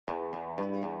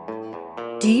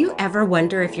Do you ever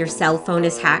wonder if your cell phone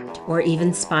is hacked or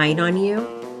even spying on you?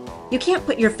 You can't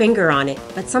put your finger on it,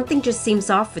 but something just seems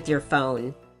off with your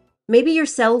phone. Maybe your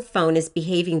cell phone is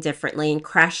behaving differently and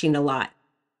crashing a lot.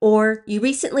 Or you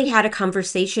recently had a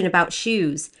conversation about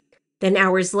shoes. Then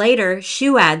hours later,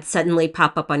 shoe ads suddenly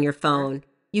pop up on your phone.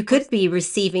 You could be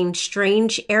receiving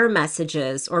strange error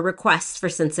messages or requests for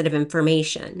sensitive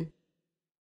information.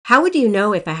 How would you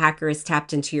know if a hacker has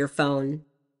tapped into your phone?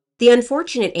 The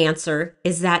unfortunate answer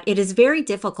is that it is very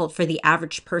difficult for the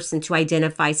average person to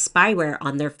identify spyware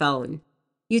on their phone.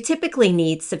 You typically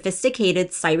need sophisticated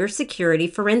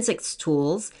cybersecurity forensics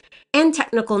tools and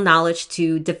technical knowledge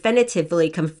to definitively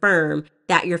confirm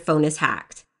that your phone is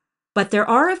hacked. But there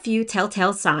are a few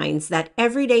telltale signs that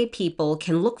everyday people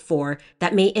can look for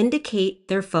that may indicate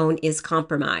their phone is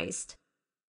compromised.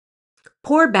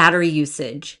 Poor battery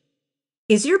usage.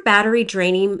 Is your battery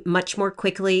draining much more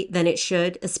quickly than it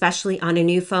should, especially on a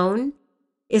new phone?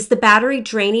 Is the battery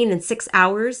draining in 6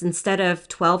 hours instead of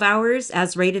 12 hours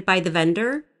as rated by the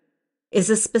vendor? Is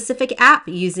a specific app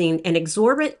using an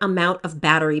exorbitant amount of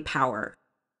battery power?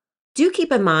 Do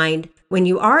keep in mind, when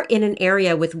you are in an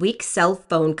area with weak cell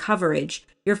phone coverage,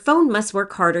 your phone must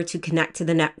work harder to connect to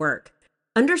the network.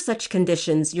 Under such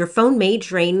conditions, your phone may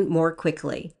drain more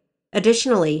quickly.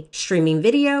 Additionally, streaming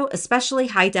video, especially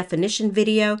high-definition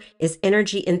video, is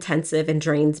energy intensive and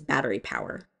drains battery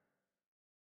power.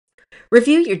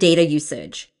 Review your data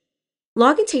usage.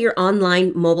 Log into your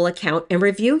online mobile account and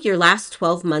review your last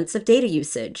 12 months of data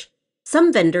usage.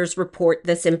 Some vendors report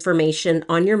this information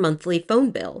on your monthly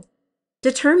phone bill.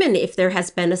 Determine if there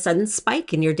has been a sudden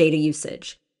spike in your data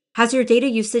usage. Has your data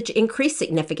usage increased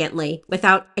significantly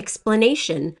without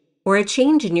explanation, or a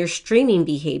change in your streaming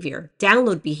behavior,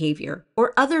 download behavior,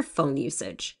 or other phone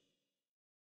usage?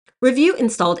 Review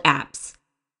installed apps.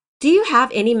 Do you have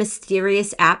any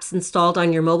mysterious apps installed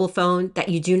on your mobile phone that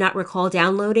you do not recall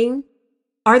downloading?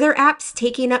 Are there apps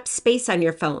taking up space on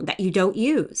your phone that you don't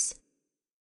use?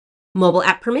 Mobile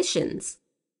app permissions.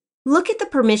 Look at the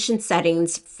permission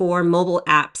settings for mobile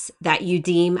apps that you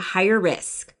deem higher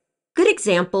risk. Good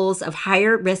examples of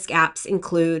higher risk apps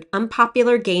include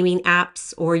unpopular gaming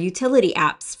apps or utility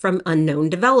apps from unknown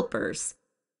developers.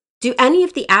 Do any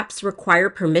of the apps require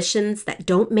permissions that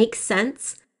don't make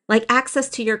sense, like access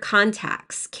to your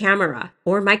contacts, camera,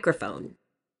 or microphone?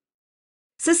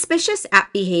 Suspicious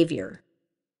app behavior.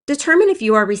 Determine if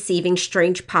you are receiving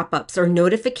strange pop-ups or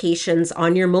notifications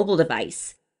on your mobile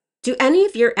device. Do any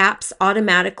of your apps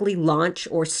automatically launch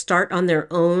or start on their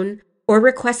own, or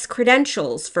request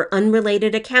credentials for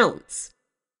unrelated accounts?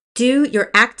 Do your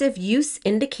active use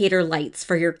indicator lights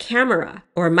for your camera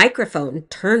or microphone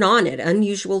turn on at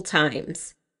unusual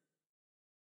times?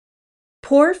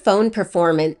 Poor phone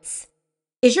performance.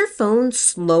 Is your phone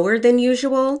slower than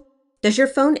usual? Does your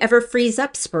phone ever freeze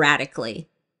up sporadically?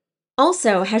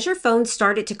 Also, has your phone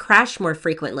started to crash more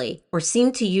frequently or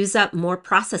seem to use up more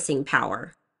processing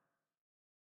power?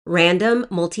 Random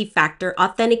multi-factor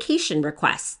authentication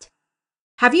request.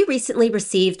 Have you recently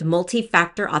received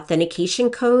multi-factor authentication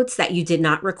codes that you did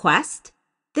not request?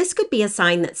 This could be a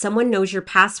sign that someone knows your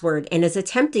password and is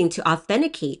attempting to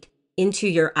authenticate into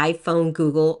your iPhone,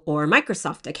 Google, or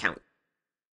Microsoft account.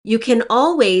 You can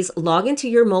always log into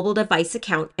your mobile device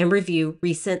account and review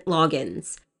recent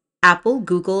logins. Apple,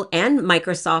 Google, and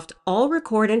Microsoft all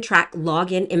record and track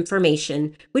login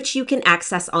information, which you can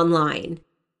access online.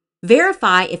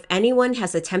 Verify if anyone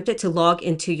has attempted to log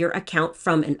into your account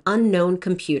from an unknown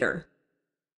computer.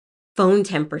 Phone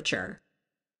temperature.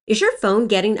 Is your phone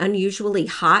getting unusually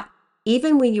hot,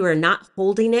 even when you are not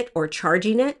holding it or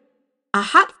charging it? A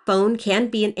hot phone can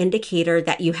be an indicator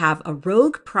that you have a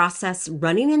rogue process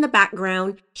running in the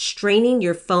background, straining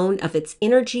your phone of its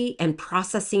energy and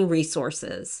processing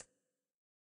resources.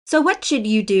 So what should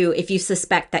you do if you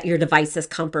suspect that your device is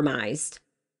compromised?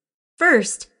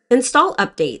 First, install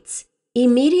updates.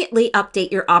 Immediately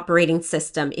update your operating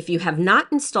system if you have not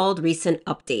installed recent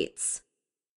updates.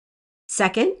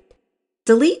 Second,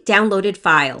 delete downloaded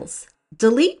files.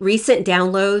 Delete recent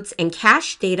downloads and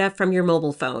cache data from your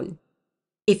mobile phone.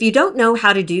 If you don't know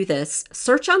how to do this,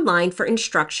 search online for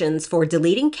instructions for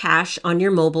deleting cache on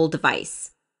your mobile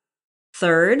device.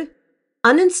 Third,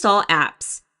 uninstall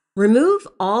apps. Remove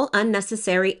all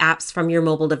unnecessary apps from your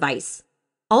mobile device.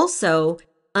 Also,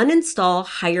 uninstall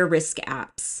higher risk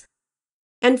apps.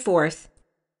 And fourth,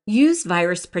 use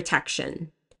virus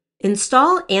protection.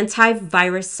 Install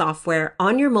antivirus software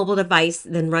on your mobile device,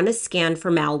 then run a scan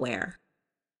for malware.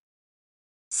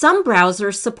 Some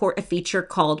browsers support a feature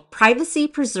called privacy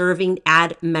preserving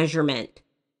ad measurement.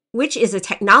 which is a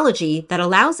technology that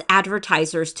allows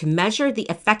advertisers to measure the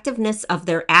effectiveness of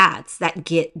their ads that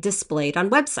get displayed on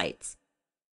websites.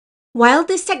 While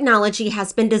this technology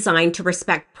has been designed to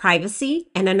respect privacy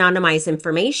and anonymize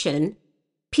information,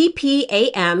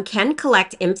 PPAM can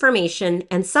collect information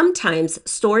and sometimes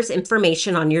stores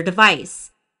information on your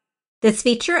device. This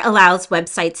feature allows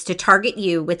websites to target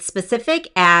you with specific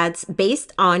ads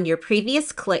based on your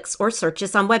previous clicks or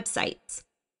searches on websites.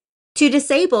 To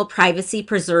disable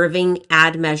privacy-preserving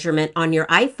ad measurement on your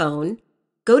iPhone,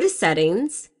 go to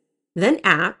Settings, then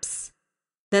Apps,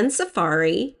 then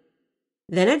Safari,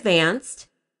 then Advanced,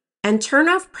 and turn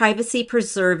off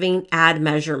privacy-preserving ad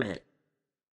measurement.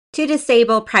 To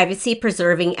disable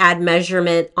privacy-preserving ad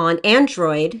measurement on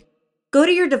Android, go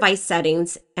to your device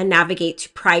settings and navigate to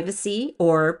Privacy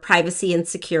or Privacy and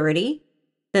Security,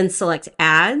 then select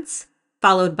Ads,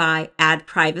 followed by Ad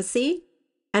Privacy,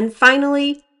 and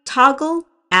finally, toggle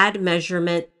ad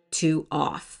measurement to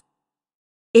off.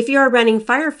 If you are running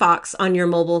Firefox on your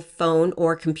mobile phone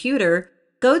or computer,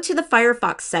 go to the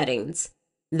Firefox settings,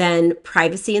 then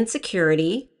Privacy and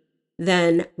Security,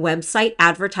 then Website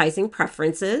Advertising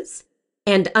Preferences,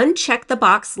 and uncheck the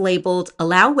box labeled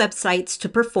Allow Websites to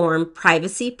Perform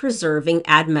Privacy-Preserving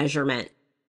Ad Measurement.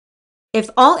 If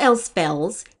all else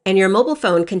fails and your mobile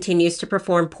phone continues to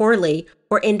perform poorly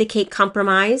or indicate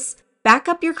compromise, back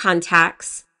up your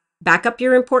contacts, back up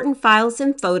your important files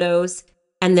and photos,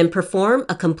 and then perform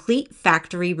a complete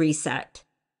factory reset.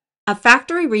 A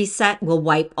factory reset will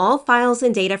wipe all files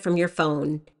and data from your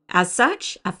phone. As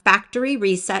such, a factory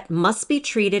reset must be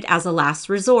treated as a last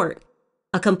resort.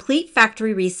 A complete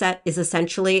factory reset is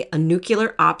essentially a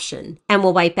nuclear option and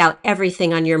will wipe out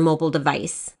everything on your mobile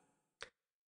device.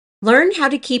 Learn how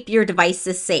to keep your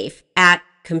devices safe at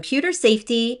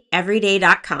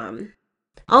computersafetyeveryday.com.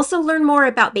 Also learn more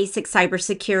about basic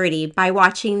cybersecurity by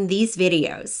watching these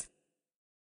videos.